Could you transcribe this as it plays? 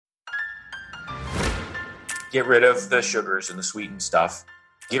get rid of the sugars and the sweetened stuff,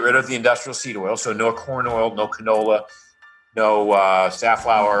 get rid of the industrial seed oil. So no corn oil, no canola, no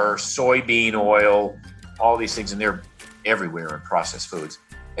safflower, soybean oil, all these things, and they're everywhere in processed foods.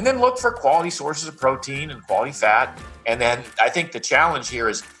 And then look for quality sources of protein and quality fat. And then I think the challenge here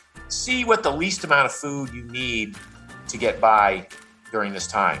is see what the least amount of food you need to get by during this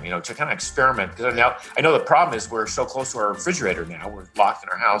time, to kind of experiment. Because now I know the problem is we're so close to our refrigerator now. We're locked in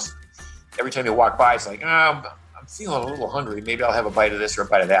our house. Every time you walk by, it's like, I'm feeling a little hungry. Maybe I'll have a bite of this or a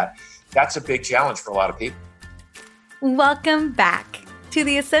bite of that. That's a big challenge for a lot of people. Welcome back to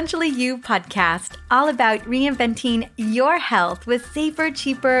the Essentially You podcast, all about reinventing your health with safer,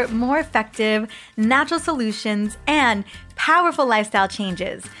 cheaper, more effective, natural solutions and powerful lifestyle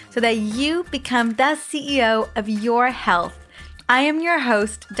changes so that you become the CEO of your health. I am your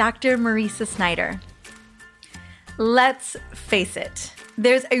host, Dr. Marisa Snyder. Let's face it,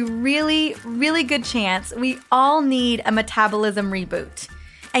 there's a really, really good chance we all need a metabolism reboot.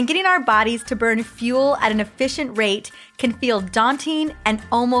 And getting our bodies to burn fuel at an efficient rate can feel daunting and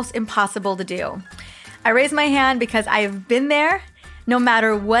almost impossible to do. I raise my hand because I have been there. No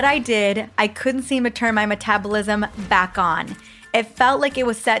matter what I did, I couldn't seem to turn my metabolism back on. It felt like it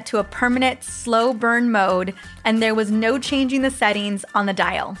was set to a permanent slow burn mode, and there was no changing the settings on the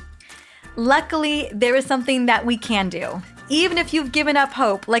dial. Luckily, there is something that we can do, even if you've given up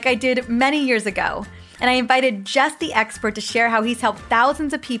hope like I did many years ago. And I invited just the expert to share how he's helped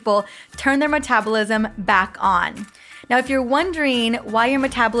thousands of people turn their metabolism back on. Now, if you're wondering why your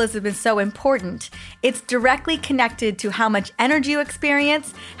metabolism is so important, it's directly connected to how much energy you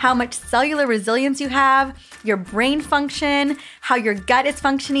experience, how much cellular resilience you have, your brain function, how your gut is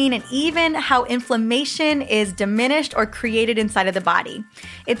functioning, and even how inflammation is diminished or created inside of the body.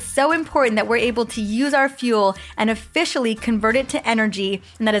 It's so important that we're able to use our fuel and officially convert it to energy,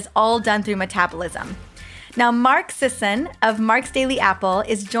 and that is all done through metabolism. Now, Mark Sisson of Mark's Daily Apple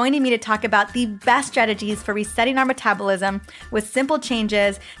is joining me to talk about the best strategies for resetting our metabolism with simple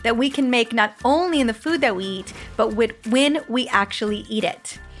changes that we can make not only in the food that we eat, but when we actually eat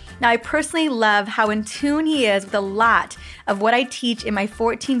it. Now, I personally love how in tune he is with a lot of what I teach in my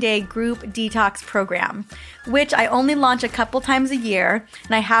 14-day group detox program, which I only launch a couple times a year,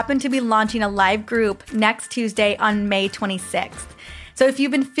 and I happen to be launching a live group next Tuesday on May 26th. So if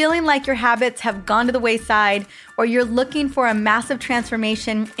you've been feeling like your habits have gone to the wayside, or you're looking for a massive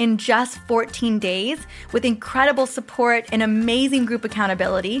transformation in just 14 days with incredible support and amazing group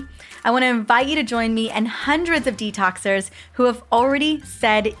accountability, I want to invite you to join me and hundreds of detoxers who have already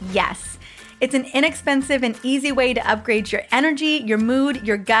said yes. It's an inexpensive and easy way to upgrade your energy, your mood,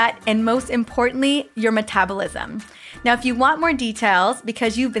 your gut, and most importantly, your metabolism. Now, if you want more details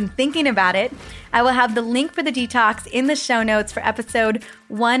because you've been thinking about it, I will have the link for the detox in the show notes for episode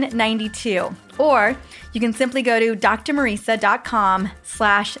 192. Or you can simply go to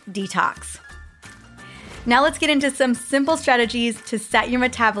drmarisa.com/detox. Now let's get into some simple strategies to set your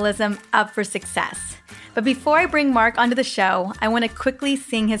metabolism up for success. But before I bring Mark onto the show, I want to quickly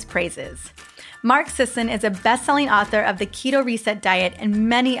sing his praises. Mark Sisson is a best-selling author of The Keto Reset Diet and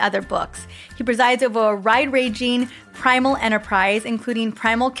many other books. He presides over a wide-ranging Primal enterprise, including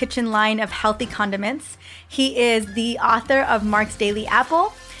Primal Kitchen line of healthy condiments. He is the author of Mark's Daily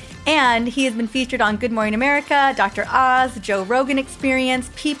Apple, and he has been featured on Good Morning America, Dr. Oz, Joe Rogan Experience,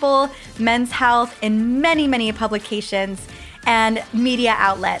 People, Men's Health, and many, many publications and media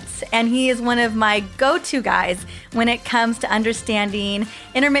outlets. And he is one of my go-to guys when it comes to understanding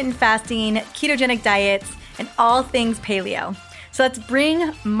intermittent fasting, ketogenic diets, and all things paleo. So let's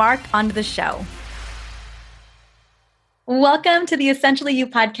bring Mark onto the show. Welcome to the Essentially You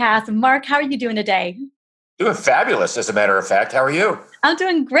podcast. Mark, how are you doing today? Doing fabulous, as a matter of fact. How are you? I'm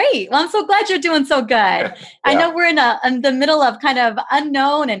doing great. Well, I'm so glad you're doing so good. Yeah. I know we're in the middle of kind of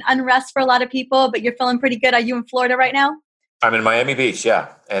unknown and unrest for a lot of people, but you're feeling pretty good. Are you in Florida right now? I'm in Miami Beach, yeah.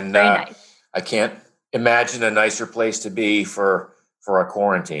 And very nice. I can't imagine a nicer place to be for a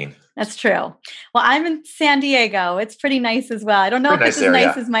quarantine. That's true. Well, I'm in San Diego. It's pretty nice as well. I don't know if it's as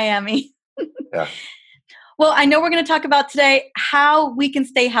nice as Miami. Yeah. Well, I know we're going to talk about today how we can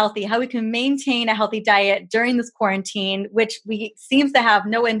stay healthy, how we can maintain a healthy diet during this quarantine, which seems to have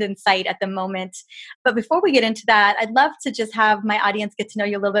no end in sight at the moment. But before we get into that, I'd love to just have my audience get to know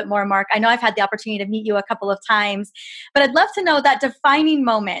you a little bit more, Mark. I know I've had the opportunity to meet you a couple of times, but I'd love to know that defining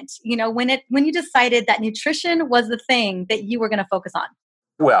moment, when you decided that nutrition was the thing that you were going to focus on.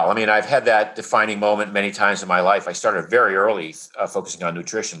 Well, I mean, I've had that defining moment many times in my life. I started very early focusing on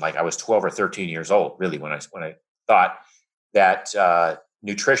nutrition. Like I was 12 or 13 years old, really, when I thought that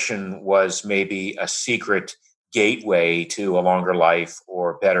nutrition was maybe a secret gateway to a longer life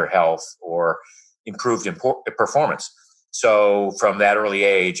or better health or improved performance. So from that early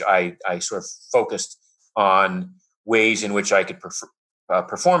age, I sort of focused on ways in which I could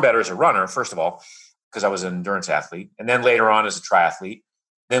perform better as a runner, first of all, because I was an endurance athlete, and then later on as a triathlete.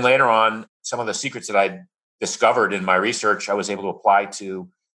 Then later on, some of the secrets that I discovered in my research, I was able to apply to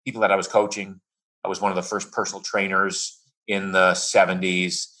people that I was coaching. I was one of the first personal trainers in the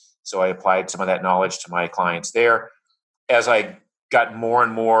 70s. So I applied some of that knowledge to my clients there. As I got more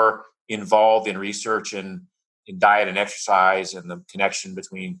and more involved in research and in diet and exercise and the connection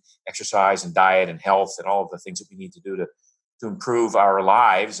between exercise and diet and health and all of the things that we need to do to improve our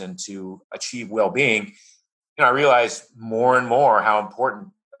lives and to achieve well-being, I realized more and more how important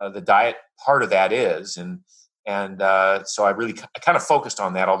the diet part of that is. And so I kind of focused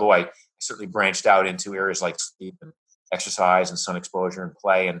on that, although I certainly branched out into areas like sleep and exercise and sun exposure and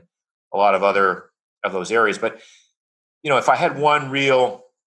play and a lot of other of those areas. But, if I had one real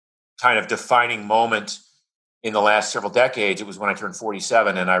kind of defining moment in the last several decades, it was when I turned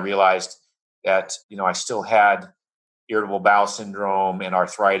 47 and I realized that, I still had irritable bowel syndrome and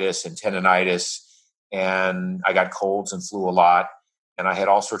arthritis and tendonitis, and I got colds and flu a lot. And I had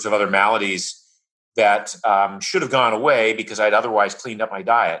all sorts of other maladies that should have gone away because I'd otherwise cleaned up my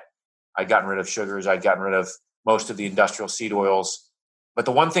diet. I'd gotten rid of sugars. I'd gotten rid of most of the industrial seed oils. But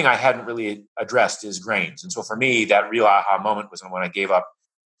the one thing I hadn't really addressed is grains. And so for me, that real aha moment was when I gave up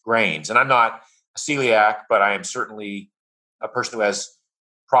grains. And I'm not a celiac, but I am certainly a person who has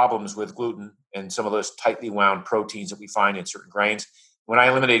problems with gluten and some of those tightly wound proteins that we find in certain grains. When I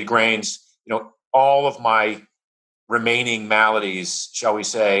eliminated grains, all of my remaining maladies, shall we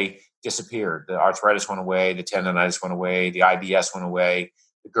say, disappeared. The arthritis went away, the tendonitis went away, the IBS went away,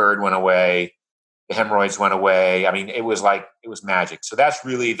 the GERD went away, the hemorrhoids went away. I mean, it was magic. So that's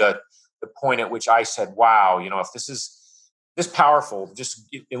really the point at which I said, wow, if this is this powerful, just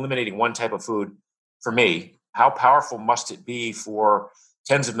eliminating one type of food for me, how powerful must it be for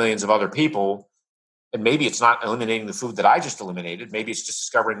tens of millions of other people? And maybe it's not eliminating the food that I just eliminated. Maybe it's just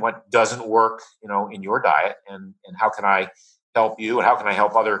discovering what doesn't work, in your diet, and how can I help you, and how can I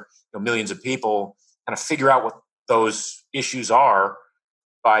help other millions of people kind of figure out what those issues are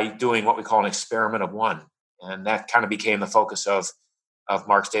by doing what we call an experiment of one. And that kind of became the focus of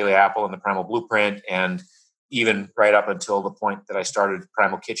Mark's Daily Apple and the Primal Blueprint, and even right up until the point that I started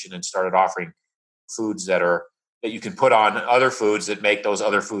Primal Kitchen and started offering foods that you can put on other foods that make those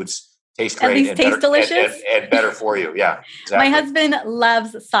other foods taste great, at least taste delicious and better for you. Yeah, My exactly. husband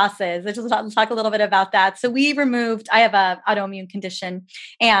loves sauces. Let's just talk a little bit about that. So I have an autoimmune condition,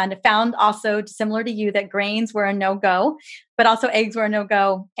 and found also similar to you that grains were a no-go, but also eggs were a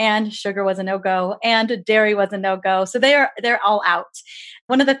no-go, and sugar was a no-go, and dairy was a no-go. So they're all out.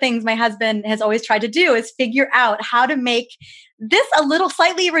 One of the things my husband has always tried to do is figure out how to make this a little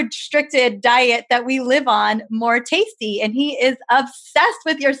slightly restricted diet that we live on more tasty. And he is obsessed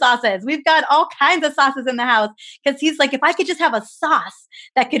with your sauces. We've got all kinds of sauces in the house because he's like, if I could just have a sauce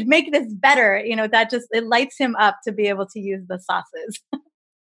that could make this better, it lights him up to be able to use the sauces.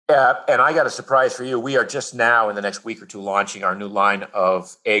 Yeah, and I got a surprise for you. We are just now in the next week or two launching our new line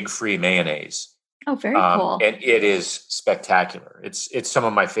of egg-free mayonnaise. Oh, very cool. And it is spectacular. It's some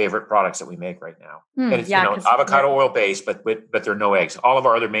of my favorite products that we make right now. And it's avocado oil based, but there are no eggs. All of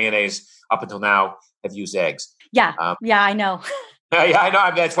our other mayonnaise up until now have used eggs. Yeah. I know. Yeah, I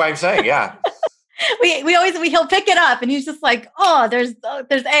know. That's why I'm saying, yeah. he'll pick it up and he's just like, oh, there's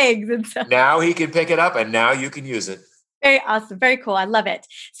eggs. And so now he can pick it up and now you can use it. Very awesome. Very cool. I love it.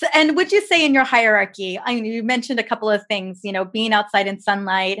 So, and would you say in your hierarchy, you mentioned a couple of things, being outside in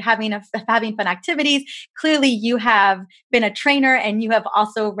sunlight, having fun activities. Clearly you have been a trainer and you have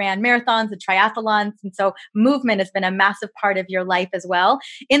also ran marathons and triathlons. And so movement has been a massive part of your life as well.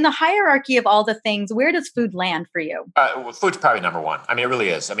 In the hierarchy of all the things, where does food land for you? Food's probably number one. I mean, it really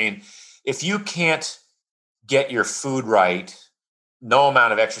is. I mean, if you can't get your food right, no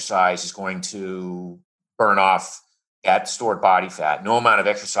amount of exercise is going to burn off that stored body fat. No amount of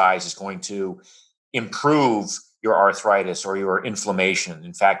exercise is going to improve your arthritis or your inflammation.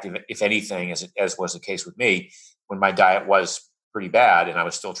 In fact, if anything, as was the case with me, when my diet was pretty bad and I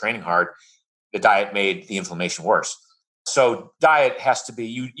was still training hard, the diet made the inflammation worse. So diet has to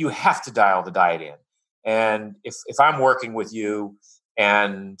be, you have to dial the diet in. And if I'm working with you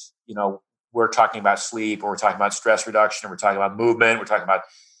and, we're talking about sleep, or we're talking about stress reduction, or we're talking about movement, we're talking about,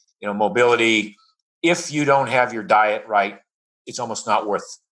 mobility, if you don't have your diet right, it's almost not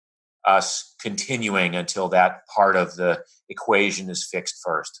worth us continuing until that part of the equation is fixed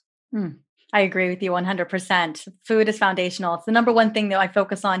first. I agree with you 100%. Food is foundational. It's the number one thing that I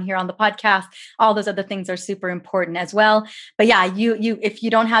focus on here on the podcast. All those other things are super important as well. But yeah, you if you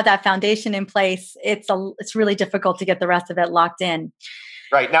don't have that foundation in place, it's really difficult to get the rest of it locked in.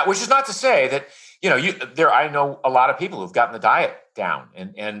 Right. Now, which is not to say that, I know a lot of people who've gotten the diet down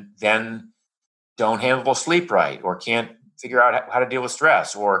and then don't handle sleep right, or can't figure out how to deal with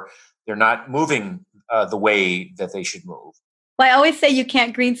stress, or they're not moving the way that they should move. Well, I always say you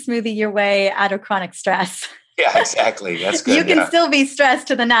can't green smoothie your way out of chronic stress. Yeah, exactly. That's good. You can still be stressed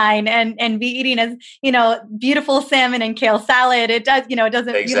to the nine and be eating as, beautiful salmon and kale salad. It does, it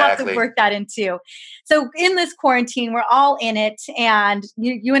doesn't, Exactly. You have to work that in too. So in this quarantine, we're all in it. And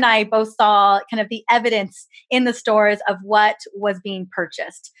you and I both saw kind of the evidence in the stores of what was being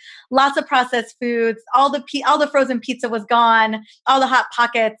purchased. Lots of processed foods, all the frozen pizza was gone, all the Hot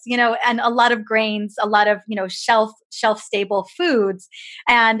Pockets, and a lot of grains, a lot of, shelf stable foods.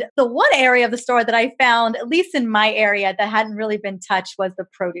 And the one area of the store that I found, at least in my area, that hadn't really been touched was the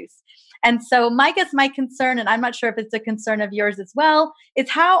produce. And so my concern, and I'm not sure if it's a concern of yours as well, is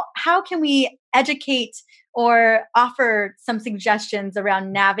how can we educate or offer some suggestions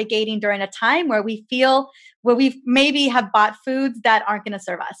around navigating during a time where we maybe have bought foods that aren't going to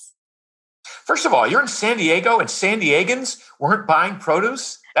serve us? First of all, you're in San Diego and San Diegans weren't buying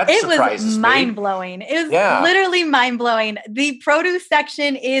produce? It was mind-blowing. It was literally mind-blowing. The produce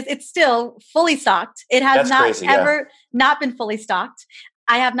section it's still fully stocked. It has not been fully stocked.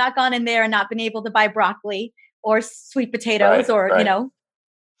 I have not gone in there and not been able to buy broccoli or sweet potatoes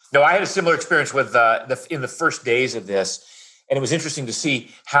No, I had a similar experience with in the first days of this, and it was interesting to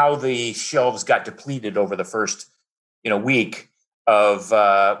see how the shelves got depleted over the first, week of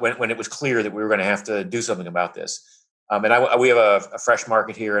when it was clear that we were going to have to do something about this. We have a fresh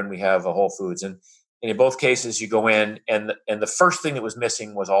market here, and we have a Whole Foods, and in both cases, you go in, and the first thing that was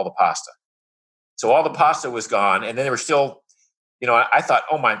missing was all the pasta. So all the pasta was gone, and then there were still, I thought,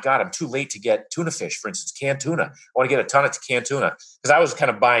 oh my God, I'm too late to get tuna fish, for instance, canned tuna. I want to get a ton of canned tuna because I was kind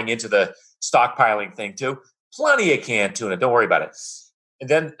of buying into the stockpiling thing too. Plenty of canned tuna, don't worry about it. And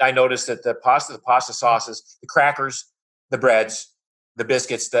then I noticed that the pasta sauces, the crackers, the breads, the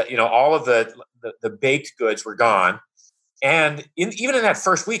biscuits, all of the baked goods were gone. And even in that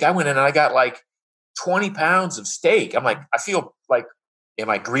first week, I went in and I got like 20 pounds of steak. I'm like, I feel like, am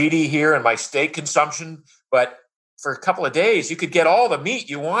I greedy here in my steak consumption? But for a couple of days, you could get all the meat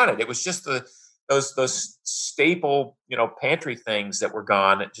you wanted. It was just those staple, pantry things that were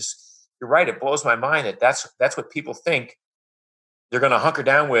gone. You're right. It blows my mind that's what people think they're going to hunker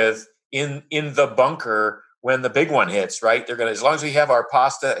down with in the bunker when the big one hits, right? They're going to, as long as we have our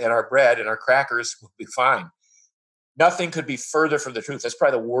pasta and our bread and our crackers, we'll be fine. Nothing could be further from the truth. That's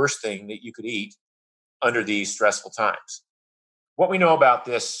probably the worst thing that you could eat under these stressful times. What we know about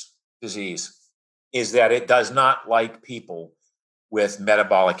this disease is that it does not like people with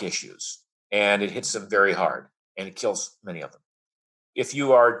metabolic issues, and it hits them very hard, and it kills many of them. If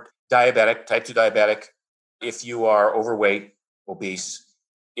you are diabetic, type 2 diabetic, if you are overweight, obese,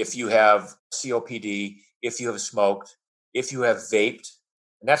 if you have COPD, if you have smoked, if you have vaped,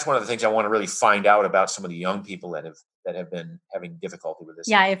 and that's one of the things I want to really find out about some of the young people that have been having difficulty with this.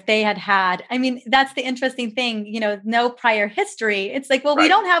 Yeah, if they had, that's the interesting thing, no prior history. It's like, well, we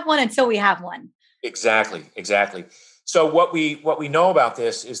don't have one until we have one. Exactly. So what we know about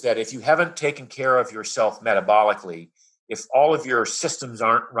this is that if you haven't taken care of yourself metabolically, if all of your systems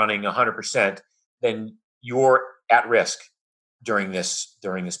aren't running 100%, then you're at risk during this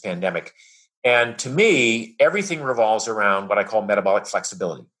pandemic. And to me, everything revolves around what I call metabolic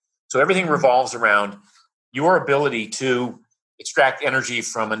flexibility. So everything revolves around your ability to extract energy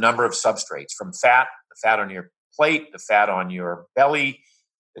from a number of substrates, from fat, the fat on your plate, the fat on your belly,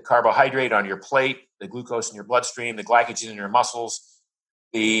 the carbohydrate on your plate, the glucose in your bloodstream, the glycogen in your muscles,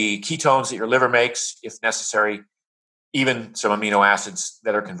 the ketones that your liver makes, if necessary, even some amino acids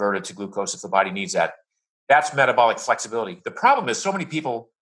that are converted to glucose if the body needs that. That's metabolic flexibility. The problem is so many people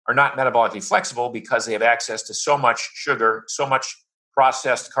are not metabolically flexible because they have access to so much sugar, so much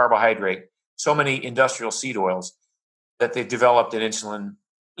processed carbohydrate, so many industrial seed oils that they've developed an insulin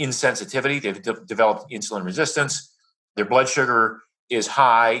insensitivity. They've developed insulin resistance. Their blood sugar is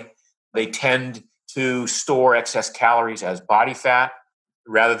high. They tend to store excess calories as body fat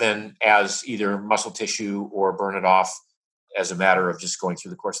rather than as either muscle tissue or burn it off as a matter of just going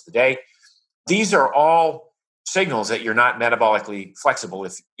through the course of the day. These are all signals that you're not metabolically flexible.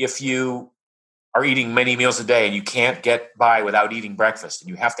 If you are eating many meals a day and you can't get by without eating breakfast, and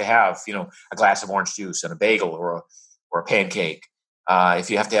you have to have, a glass of orange juice and a bagel or a pancake. If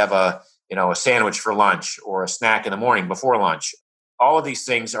you have to have a sandwich for lunch or a snack in the morning before lunch, All of these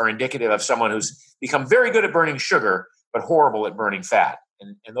things are indicative of someone who's become very good at burning sugar, but horrible at burning fat.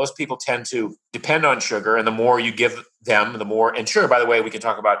 And those people tend to depend on sugar. And the more you give them, the more, and sugar, by the way, we can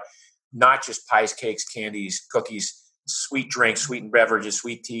talk about not just pies, cakes, candies, cookies, sweet drinks, sweetened beverages,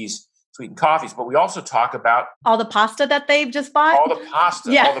 sweet teas, sweetened coffees. But we also talk about all the pasta that they've just bought. All the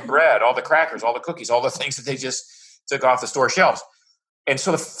pasta, all the bread, all the crackers, all the cookies, all the things that they just took off the store shelves. And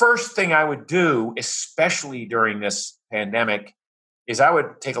so the first thing I would do, especially during this pandemic, is I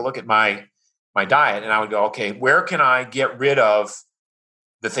would take a look at my diet and I would go, okay, where can I get rid of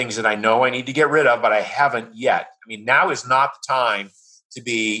the things that I know I need to get rid of, but I haven't yet? I mean, now is not the time to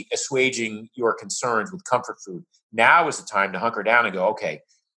be assuaging your concerns with comfort food. Now is the time to hunker down and go, okay,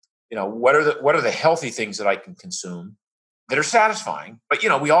 what are the healthy things that I can consume that are satisfying? But,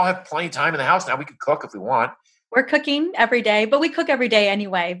 we all have plenty of time in the house now. We can cook if we want. We're cooking every day, but we cook every day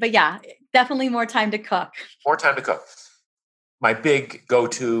anyway. But yeah, definitely more time to cook. More time to cook. My big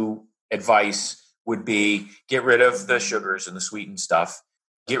go-to advice would be get rid of the sugars and the sweetened stuff.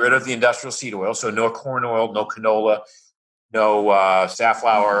 Get rid of the industrial seed oil. So no corn oil, no canola, no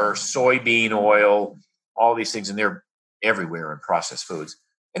safflower, soybean oil, all these things. And they're everywhere in processed foods.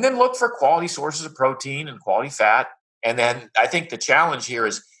 And then look for quality sources of protein and quality fat. And then I think the challenge here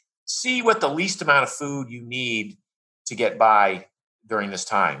is see what the least amount of food you need to get by during this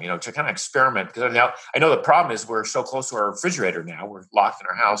time, to kind of experiment. Because now I know the problem is we're so close to our refrigerator now. We're locked in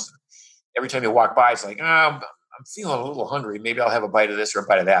our house. Every time you walk by, it's like, I'm feeling a little hungry. Maybe I'll have a bite of this or a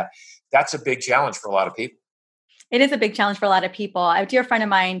bite of that. That's a big challenge for a lot of people. It is a big challenge for a lot of people. A dear friend of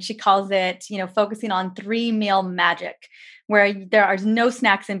mine, she calls it, focusing on 3-meal magic, where there are no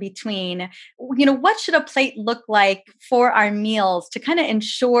snacks in between. What should a plate look like for our meals to kind of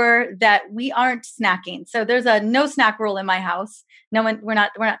ensure that we aren't snacking? So there's a no snack rule in my house. We're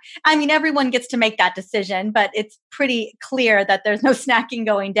not. I mean, everyone gets to make that decision, but it's pretty clear that there's no snacking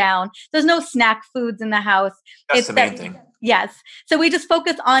going down. There's no snack foods in the house. That's the main thing. Yes. So we just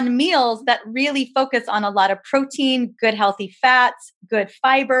focus on meals that really focus on a lot of protein, good healthy fats, good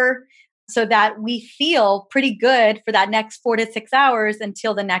fiber, so that we feel pretty good for that next 4 to 6 hours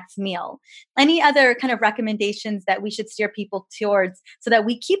until the next meal. Any other kind of recommendations that we should steer people towards so that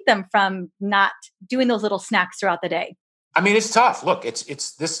we keep them from not doing those little snacks throughout the day? I mean, it's tough. Look,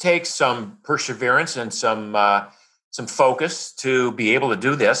 this takes some perseverance and some focus to be able to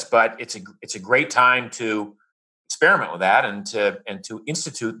do this, but it's a great time to experiment with that and to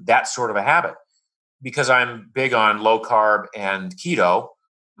institute that sort of a habit. Because I'm big on low carb and keto,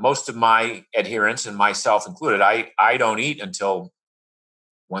 most of my adherents and myself included, I don't eat until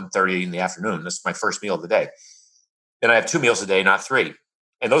 1:30 in the afternoon. This is my first meal of the day. Then I have 2 meals a day, not 3.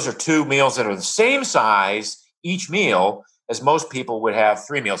 And those are 2 meals that are the same size each meal as most people would have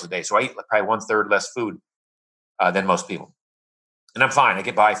 3 meals a day. So I eat probably 1/3 less food than most people. And I'm fine. I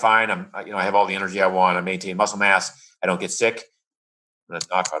get by fine. I have all the energy I want. I maintain muscle mass. I don't get sick. I'm going to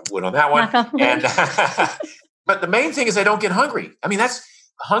knock on wood on that one. And but the main thing is I don't get hungry. I mean,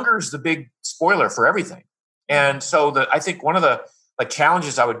 hunger is the big spoiler for everything. And so I think one of the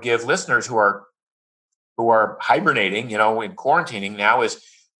challenges I would give listeners who are hibernating, in quarantining now is,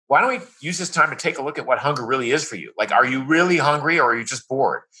 why don't we use this time to take a look at what hunger really is for you? Like, are you really hungry or are you just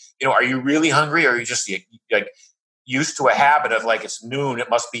bored? Are you really hungry or are you just used to a habit of it's noon, it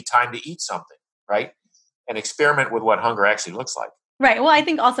must be time to eat something, right? And experiment with what hunger actually looks like. Right. Well, I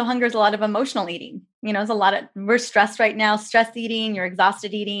think also hunger is a lot of emotional eating. We're stressed right now, stress eating, you're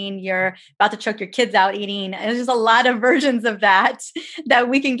exhausted eating, you're about to choke your kids out eating. There's just a lot of versions of that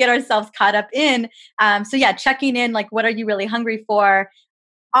we can get ourselves caught up in. So yeah, checking in, what are you really hungry for?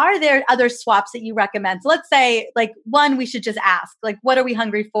 Are there other swaps that you recommend? So let's say one, we should just ask, what are we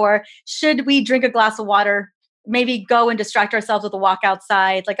hungry for? Should we drink a glass of water? Maybe go and distract ourselves with a walk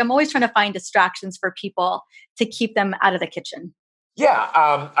outside. I'm always trying to find distractions for people to keep them out of the kitchen.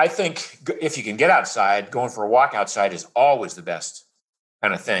 Yeah, I think if you can get outside, going for a walk outside is always the best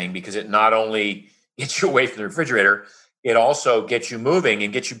kind of thing, because it not only gets you away from the refrigerator, it also gets you moving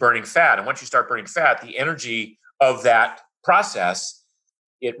and gets you burning fat. And once you start burning fat, the energy of that process,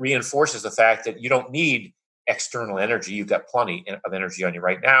 it reinforces the fact that you don't need external energy. You've got plenty of energy on you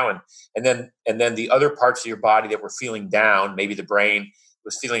right now. And then the other parts of your body that were feeling down, maybe the brain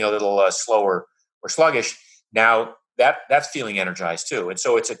was feeling a little slower or sluggish. Now that's feeling energized too. And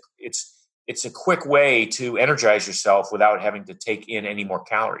so it's a quick way to energize yourself without having to take in any more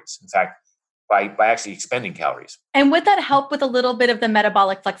calories. In fact, by actually expending calories. And would that help with a little bit of the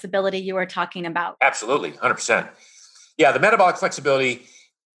metabolic flexibility you were talking about? Absolutely, 100%. Yeah, the metabolic flexibility,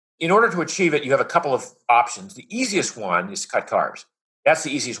 in order to achieve it, you have a couple of options. The easiest one is to cut carbs. That's the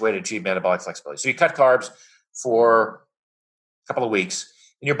easiest way to achieve metabolic flexibility. So you cut carbs for couple of weeks,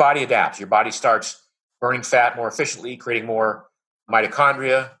 and your body adapts. Your body starts burning fat more efficiently, creating more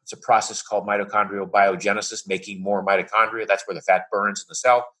mitochondria. It's a process called mitochondrial biogenesis, making more mitochondria. That's where the fat burns in the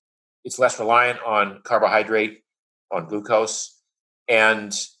cell. It's less reliant on carbohydrate, on glucose.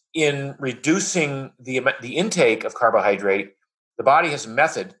 And in reducing the intake of carbohydrate, the body has a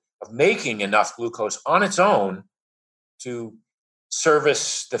method of making enough glucose on its own to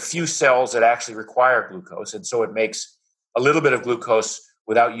service the few cells that actually require glucose. And so it makes a little bit of glucose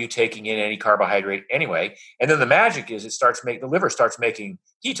without you taking in any carbohydrate anyway. And then the magic is the liver starts making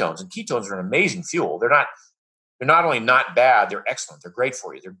ketones, and ketones are an amazing fuel. They're not only not bad, they're excellent. They're great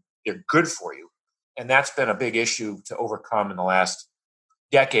for you. They're good for you. And that's been a big issue to overcome in the last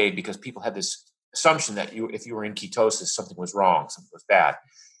decade, because people had this assumption that if you were in ketosis, something was wrong, something was bad.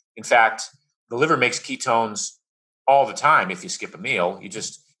 In fact, the liver makes ketones all the time. If you skip a meal,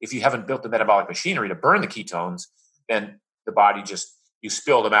 if you haven't built the metabolic machinery to burn the ketones, then the body you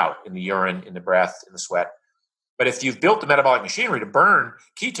spill them out in the urine, in the breath, in the sweat. But if you've built the metabolic machinery to burn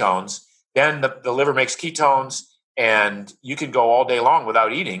ketones, then the liver makes ketones, and you can go all day long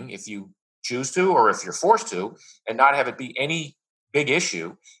without eating if you choose to, or if you're forced to, and not have it be any big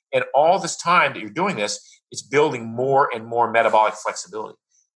issue. And all this time that you're doing this, it's building more and more metabolic flexibility.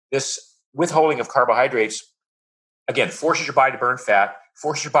 This withholding of carbohydrates, again, forces your body to burn fat,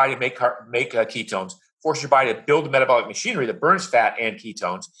 forces your body to make ketones, forces your body to build the metabolic machinery that burns fat and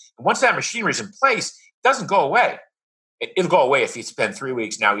ketones. And once that machinery is in place, it doesn't go away. It'll go away if you spend 3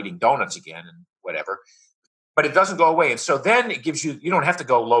 weeks now eating donuts again and whatever, but it doesn't go away. And so then it gives you don't have to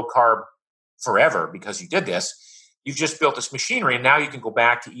go low carb forever because you did this. You've just built this machinery, and now you can go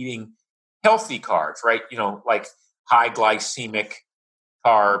back to eating healthy carbs, right? Like high glycemic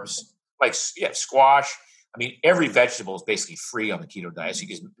carbs, like squash. I mean, every vegetable is basically free on the keto diet. So you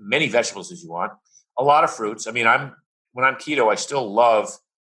get as many vegetables as you want. A lot of fruits. I mean, when I'm keto, I still love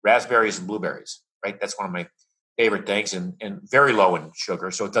raspberries and blueberries, right? That's one of my favorite things, and very low in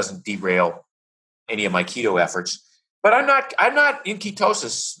sugar, so it doesn't derail any of my keto efforts. But I'm not in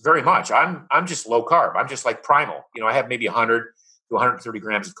ketosis very much. I'm just low carb. I'm just like primal. I have maybe 100 to 130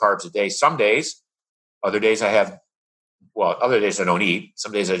 grams of carbs a day. Some days, other days I don't eat.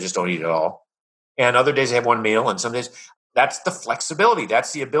 Some days I just don't eat at all. And other days I have one meal, and some days that's the flexibility.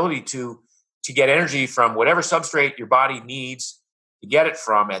 That's the ability to get energy from whatever substrate your body needs to get it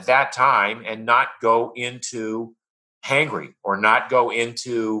from at that time, and not go into hangry, or not go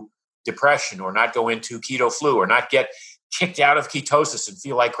into depression, or not go into keto flu, or not get kicked out of ketosis and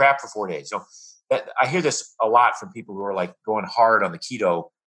feel like crap for 4 days. I hear this a lot from people who are like going hard on the keto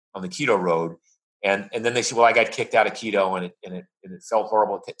road. And then they say, well, I got kicked out of keto and it felt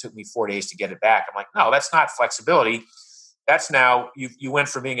horrible. It took me 4 days to get it back. I'm like, no, that's not flexibility. That's now you went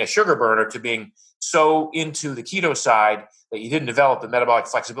from being a sugar burner to being so into the keto side that you didn't develop the metabolic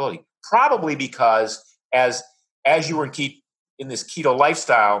flexibility. Probably because as you were in this keto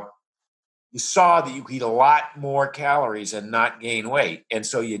lifestyle, you saw that you could eat a lot more calories and not gain weight. And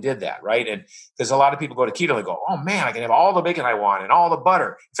so you did that, right? And because a lot of people go to keto and they go, oh man, I can have all the bacon I want and all the butter.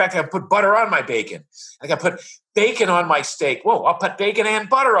 In fact, I can put butter on my bacon. I can put bacon on my steak. Whoa, I'll put bacon and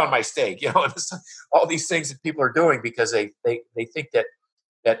butter on my steak. All these things that people are doing because they think that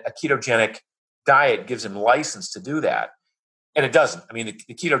a ketogenic diet gives them license to do that. And it doesn't. I mean,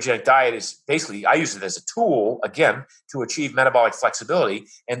 the ketogenic diet is basically, I use it as a tool, again, to achieve metabolic flexibility.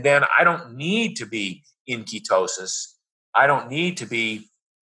 And then I don't need to be in ketosis. I don't need to be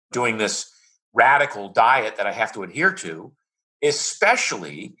doing this radical diet that I have to adhere to,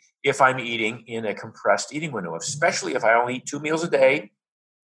 especially if I'm eating in a compressed eating window, especially if I only eat 2 meals a day.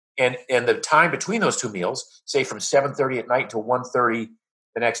 And the time between those 2 meals, say from 7:30 at night to 1:30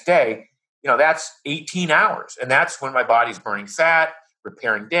 the next day, that's 18 hours. And that's when my body's burning fat,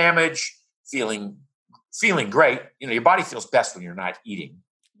 repairing damage, feeling great. Your body feels best when you're not eating.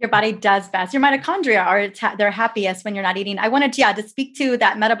 Your body does best. Your mitochondria are they're happiest when you're not eating. I wanted to speak to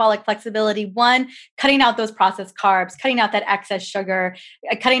that metabolic flexibility. One, cutting out those processed carbs, cutting out that excess sugar,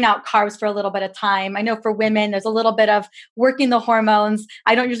 cutting out carbs for a little bit of time. I know for women, there's a little bit of working the hormones.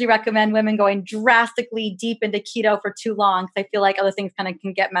 I don't usually recommend women going drastically deep into keto for too long because I feel like other things kind of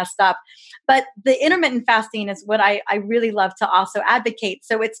can get messed up. But the intermittent fasting is what I really love to also advocate.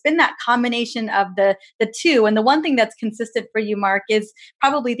 So it's been that combination of the two. And the one thing that's consistent for you, Mark, is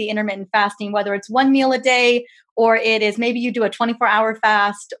probably the intermittent fasting, whether it's 1 meal a day, or it is maybe you do a 24-hour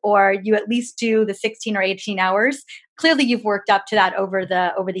fast, or you at least do the 16 or 18 hours. Clearly you've worked up to that over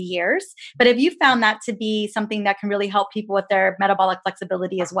the years, but have you found that to be something that can really help people with their metabolic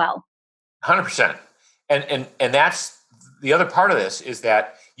flexibility as well? 100%. And that's the other part of this, is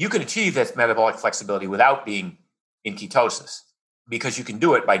that you can achieve that metabolic flexibility without being in ketosis. because you can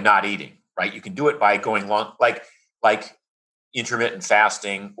do it by not eating, right? You can do it by going long, like intermittent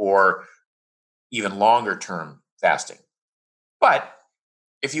fasting or even longer term fasting. But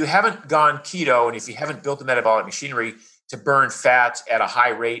if you haven't gone keto and if you haven't built the metabolic machinery to burn fats at a high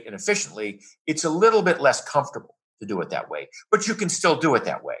rate and efficiently, it's a little bit less comfortable to do it that way. But you can still do it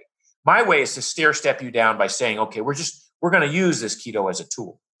that way. My way is to stair step you down by saying, okay, we're going to use this keto as a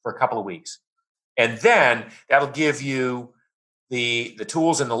tool for a couple of weeks. And then that'll give you the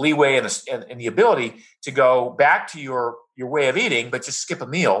tools and the leeway and the ability to go back to your way of eating, but just skip a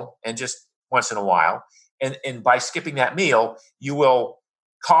meal and just once in a while. And by skipping that meal, you will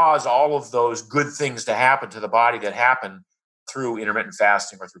cause all of those good things to happen to the body that happen through intermittent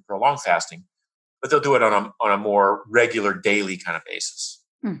fasting or through prolonged fasting, but they'll do it on a more regular daily kind of basis.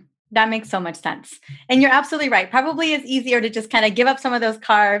 That makes so much sense. And you're absolutely right. Probably is easier to just kind of give up some of those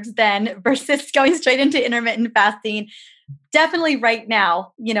carbs than versus going straight into intermittent fasting. Definitely right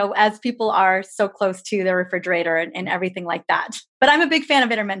now, as people are so close to the refrigerator and everything like that. But I'm a big fan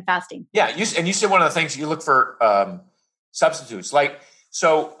of intermittent fasting. Yeah. You said one of the things you look for substitutes.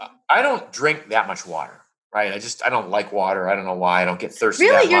 So I don't drink that much water, right? I don't like water. I don't know why. I don't get thirsty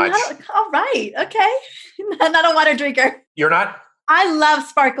that much. Really? You're not? All right. Okay. I'm not a water drinker. You're not? I love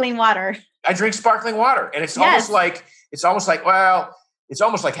sparkling water. I drink sparkling water, and it's almost like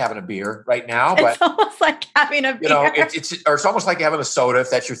having a beer right now. But it's almost like having a beer. It's almost like having a soda if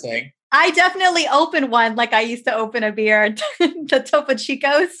that's your thing. I definitely open one like I used to open a beer, the Topo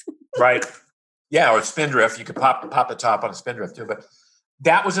Chicos. Right. Yeah, or Spindrift. You could pop the top on a Spindrift too, but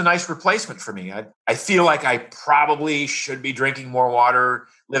that was a nice replacement for me. I feel like I probably should be drinking more water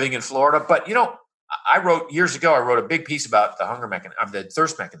living in Florida, but years ago, I wrote a big piece about the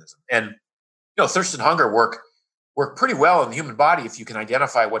thirst mechanism. And, thirst and hunger work pretty well in the human body if you can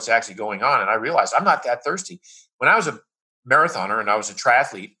identify what's actually going on. And I realized I'm not that thirsty. When I was a marathoner and I was a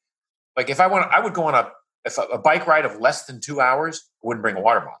triathlete, like I would go on a bike ride of less than 2 hours, I wouldn't bring a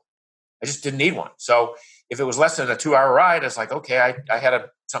water bottle. I just didn't need one. So if it was less than a 2-hour ride, it's like, okay, I had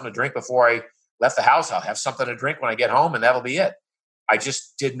something to drink before I left the house. I'll have something to drink when I get home and that'll be it. I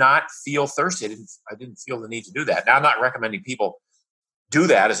just did not feel thirsty. I didn't feel the need to do that. Now, I'm not recommending people do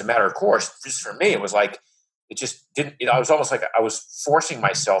that as a matter of course. Just for me, it was like, it just didn't, it was almost like I was forcing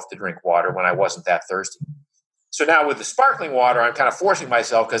myself to drink water when I wasn't that thirsty. So now with the sparkling water, I'm kind of forcing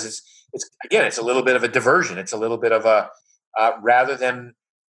myself because it's a little bit of a diversion. It's a little bit of rather than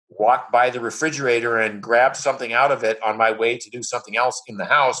walk by the refrigerator and grab something out of it on my way to do something else in the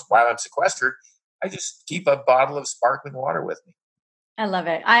house while I'm sequestered, I just keep a bottle of sparkling water with me. I love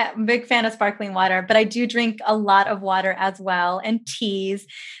it. I'm a big fan of sparkling water, but I do drink a lot of water as well and teas.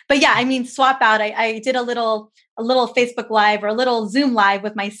 But yeah, swap out. I did a little Facebook Live or a little Zoom Live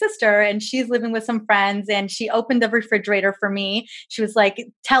with my sister, and she's living with some friends, and she opened the refrigerator for me. She was like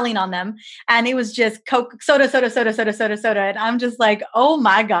telling on them, and it was just Coke, soda. And I'm just like, oh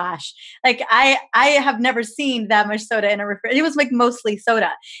my gosh. Like I have never seen that much soda in a refrigerator. It was like mostly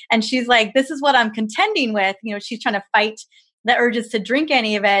soda. And she's like, this is what I'm contending with. She's trying to fight the urges to drink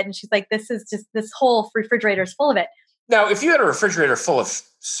any of it. And she's like, this whole refrigerator is full of it. Now, if you had a refrigerator full of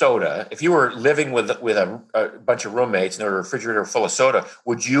soda, if you were living with a bunch of roommates and there was a refrigerator full of soda,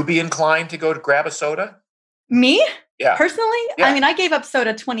 would you be inclined to go to grab a soda? Me? Yeah. Personally? Yeah. I gave up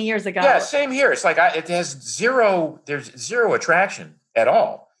soda 20 years ago. Yeah, same here. It's like there's zero attraction at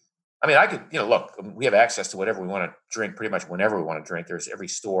all. I could, look, we have access to whatever we want to drink pretty much whenever we want to drink. There's every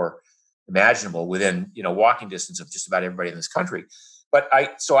store imaginable within walking distance of just about everybody in this country. But I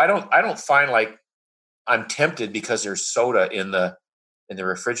don't find like I'm tempted because there's soda in the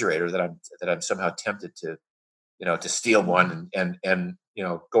refrigerator that I'm somehow tempted to to steal one and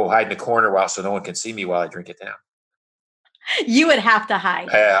go hide in a corner so no one can see me while I drink it down. You would have to hide.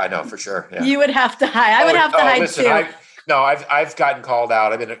 Yeah, I know for sure. Yeah. You would have to hide. I would have to hide too. I've gotten called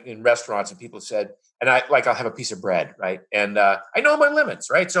out. I've been in restaurants and people said, and I'll have a pice of bread, right? And I know my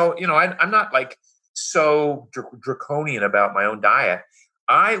limits, right? So, I'm not like so draconian about my own diet.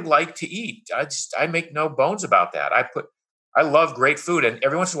 I like to eat. I make no bones about that. I love great food. And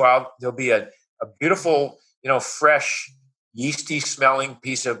every once in a while, there'll be a beautiful, fresh, yeasty smelling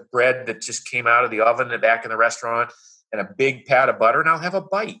piece of bread that just came out of the oven and back in the restaurant and a big pat of butter. And I'll have a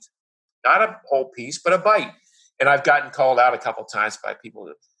bite, not a whole piece, but a bite. And I've gotten called out a couple of times by people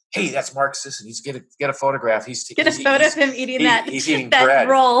that, hey, that's Mark Sisson. He's get a photograph. Get a photo of him eating that. He's eating that bread.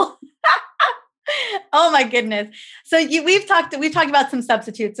 Roll. Oh my goodness! So we've talked about some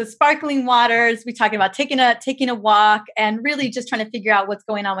substitutes. So sparkling waters. We talking about taking a walk and really just trying to figure out what's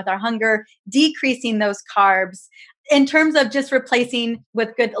going on with our hunger, decreasing those carbs. In terms of just replacing with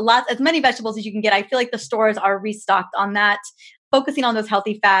as many vegetables as you can get. I feel like the stores are restocked on that. focusing on those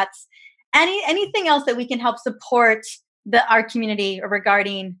healthy fats. Anything else that we can help support our community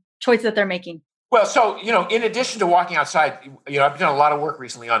regarding choices that they're making? Well, so, in addition to walking outside, I've done a lot of work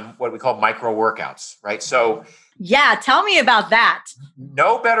recently on what we call micro workouts, right? So yeah, tell me about that.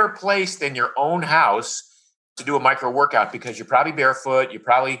 No better place than your own house to do a micro workout, because you're probably barefoot. You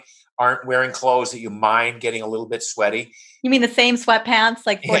probably aren't wearing clothes that you mind getting a little bit sweaty. You mean the same sweatpants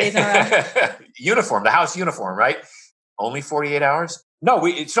like 4 days in a row? Uniform, the house uniform, right? Only 48 hours? No,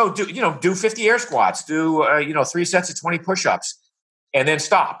 do 50 air squats, do 3 sets of 20 push-ups, and then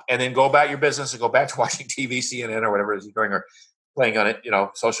stop, and then go about your business and go back to watching TV, CNN, or whatever it is you're doing, or playing on it,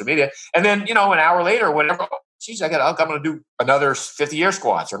 social media. And then, an hour later or whatever, geez, I'm going to do another 50 air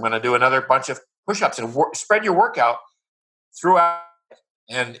squats, or I'm going to do another bunch of push-ups, and spread your workout throughout.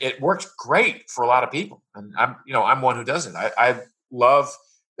 And it works great for a lot of people. And I'm one who does it. I love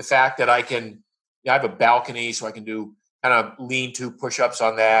the fact that I have a balcony, so I can do kind of lean-to push-ups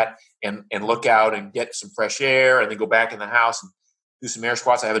on that and look out and get some fresh air, and then go back in the house and do some air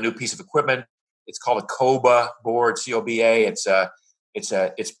squats. I have a new piece of equipment. It's called a COBA board, COBA.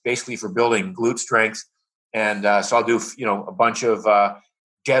 It's basically for building glute strength. And so I'll do, a bunch of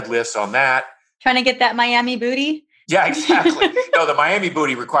deadlifts on that. Trying to get that Miami booty? Yeah, exactly. No, the Miami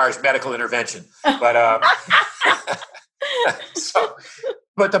booty requires medical intervention. But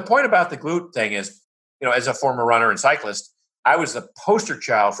but the point about the glute thing is, as a former runner and cyclist, I was the poster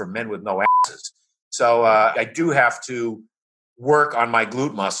child for men with no asses. So I do have to work on my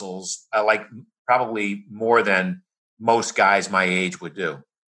glute muscles, like probably more than most guys my age would do.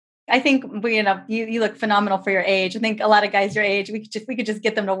 I think you look phenomenal for your age. I think a lot of guys your age, we could just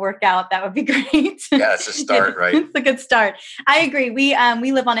get them to work out. That would be great. Yeah, it's a start, right? It's a good start. I agree. We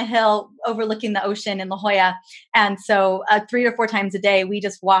live on a hill overlooking the ocean in La Jolla, and so 3 or 4 times a day we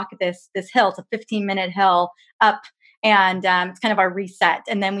just walk this hill. It's a 15-minute hill up, and it's kind of our reset.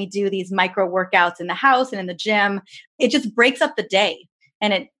 And then we do these micro workouts in the house and in the gym. It just breaks up the day,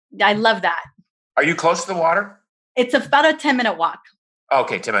 and I love that. Are you close to the water? It's about a 10-minute walk.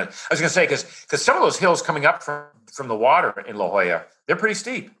 Okay, 10 minutes. I was going to say, because some of those hills coming up from the water in La Jolla, they're pretty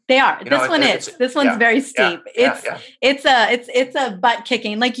steep. They are. This one's very steep. It's a butt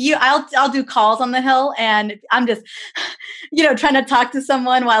kicking. Like I'll do calls on the hill, and I'm just, trying to talk to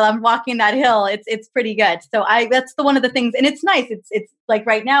someone while I'm walking that hill. It's pretty good. So that's one of the things, and it's nice. It's like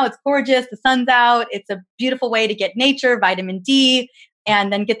right now it's gorgeous. The sun's out. It's a beautiful way to get nature, vitamin D,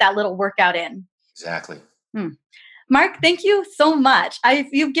 and then get that little workout in. Exactly. Mark, thank you so much.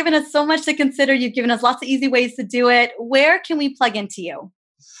 You've given us so much to consider. You've given us lots of easy ways to do it. Where can we plug into you?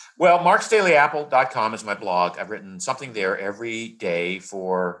 Well, marksdailyapple.com is my blog. I've written something there every day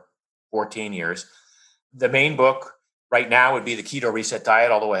for 14 years. The main book right now would be the Keto Reset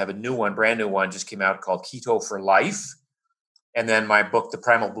Diet, although I have a new one, brand new one, just came out called Keto for Life. And then my book, The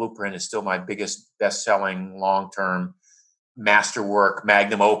Primal Blueprint, is still my biggest best-selling long-term masterwork,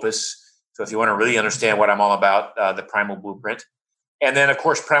 magnum opus. So if you want to really understand what I'm all about, the Primal Blueprint. And then, of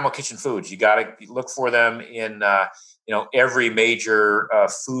course, Primal Kitchen Foods. You got to look for them in every major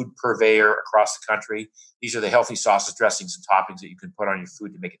food purveyor across the country. These are the healthy sauces, dressings, and toppings that you can put on your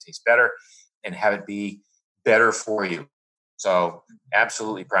food to make it taste better and have it be better for you. So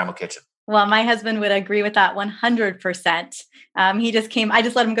absolutely Primal Kitchen. Well, my husband would agree with that 100%. He just came, I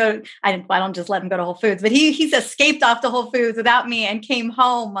just let him go. I don't just let him go to Whole Foods, but he's escaped off to Whole Foods without me and came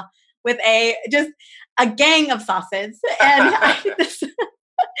home with a gang of sauces and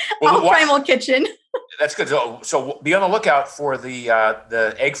Primal Kitchen. That's good. So be on the lookout for the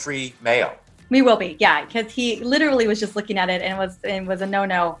egg-free mayo. We will be, yeah, because he literally was just looking at it and it was a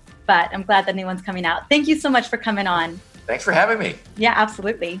no-no. But I'm glad that new one's coming out. Thank you so much for coming on. Thanks for having me. Yeah,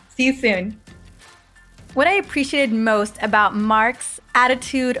 absolutely. See you soon. What I appreciated most about Mark's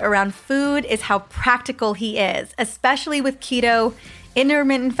attitude around food is how practical he is, especially with keto,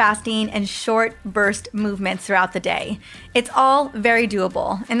 intermittent fasting, and short burst movements throughout the day. It's all very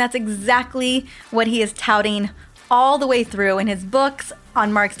doable, and that's exactly what he is touting all the way through in his books,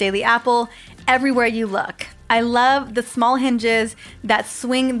 on Mark's Daily Apple, everywhere you look. I love the small hinges that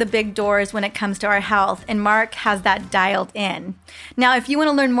swing the big doors when it comes to our health, and Mark has that dialed in. Now, if you want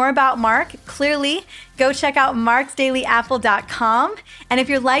to learn more about Mark, clearly go check out marksdailyapple.com, and if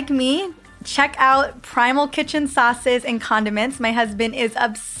you're like me, check out Primal Kitchen sauces and condiments. My husband is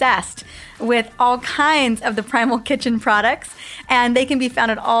obsessed with all kinds of the Primal Kitchen products, and they can be found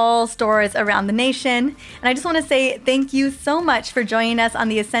at all stores around the nation. And I just want to say thank you so much for joining us on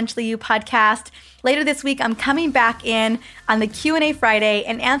the Essentially You podcast. Later this week, I'm coming back in on the Q&A Friday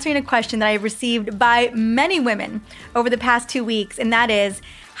and answering a question that I've received by many women over the past 2 weeks, and that is,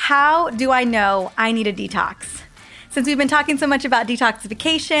 how do I know I need a detox? Since we've been talking so much about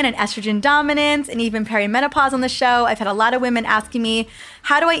detoxification and estrogen dominance and even perimenopause on the show, I've had a lot of women asking me,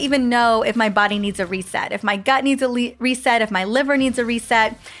 how do I even know if my body needs a reset, if my gut needs a reset, if my liver needs a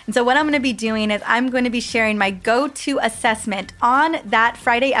reset? And so what I'm going to be doing is I'm going to be sharing my go-to assessment on that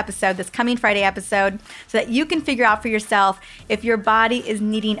Friday episode, this coming Friday episode, so that you can figure out for yourself if your body is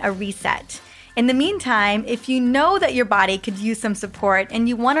needing a reset. In the meantime, if you know that your body could use some support and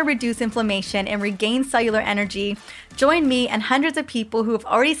you want to reduce inflammation and regain cellular energy, join me and hundreds of people who have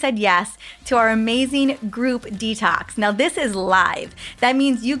already said yes to our amazing group detox. Now, this is live. That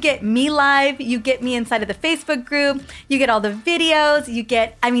means you get me live, you get me inside of the Facebook group, you get all the videos, you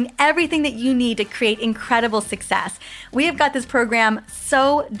get, everything that you need to create incredible success. We have got this program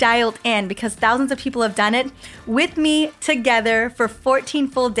so dialed in because thousands of people have done it with me together for 14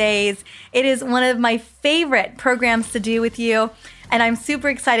 full days. It is one of my favorite programs to do with you. And I'm super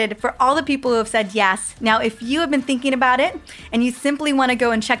excited for all the people who have said yes. Now, if you have been thinking about it and you simply want to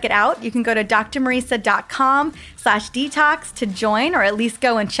go and check it out, you can go to drmariza.com/detox to join, or at least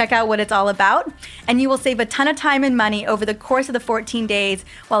go and check out what it's all about. And you will save a ton of time and money over the course of the 14 days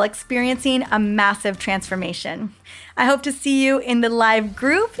while experiencing a massive transformation. I hope to see you in the live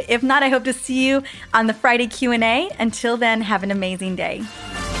group. If not, I hope to see you on the Friday Q&A. Until then, have an amazing day.